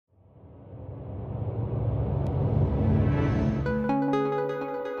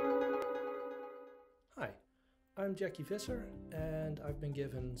I'm Jacky Visser and I've been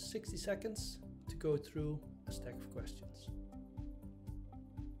given 60 seconds to go through a stack of questions.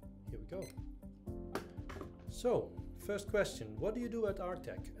 Here we go. So, first question, what do you do at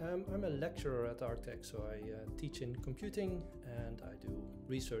ARG-tech? I'm a lecturer at ARG-tech, so I teach in computing and I do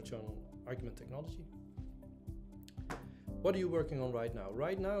research on argument technology. What are you working on right now?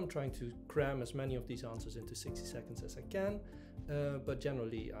 Right now I'm trying to cram as many of these answers into 60 seconds as I can, but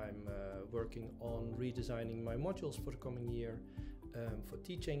generally I'm working on redesigning my modules for the coming year for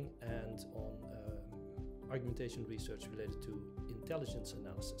teaching and on argumentation research related to intelligence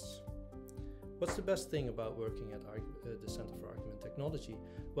analysis. What's the best thing about working at the Center for Argument Technology?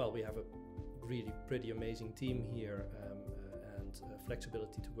 Well, we have a really pretty amazing team here and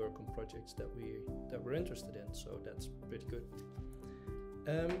flexibility to work on projects that we're interested in, so that's pretty good.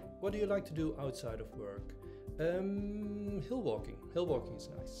 What do you like to do outside of work? Hill walking. Hill walking is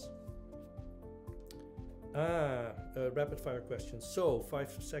nice. Rapid fire questions. So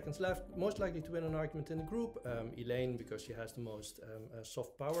 5 seconds left. Most likely to win an argument in the group? Elaine, because she has the most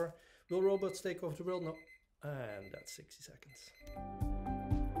soft power. Will robots take over the world? No. And that's 60 seconds.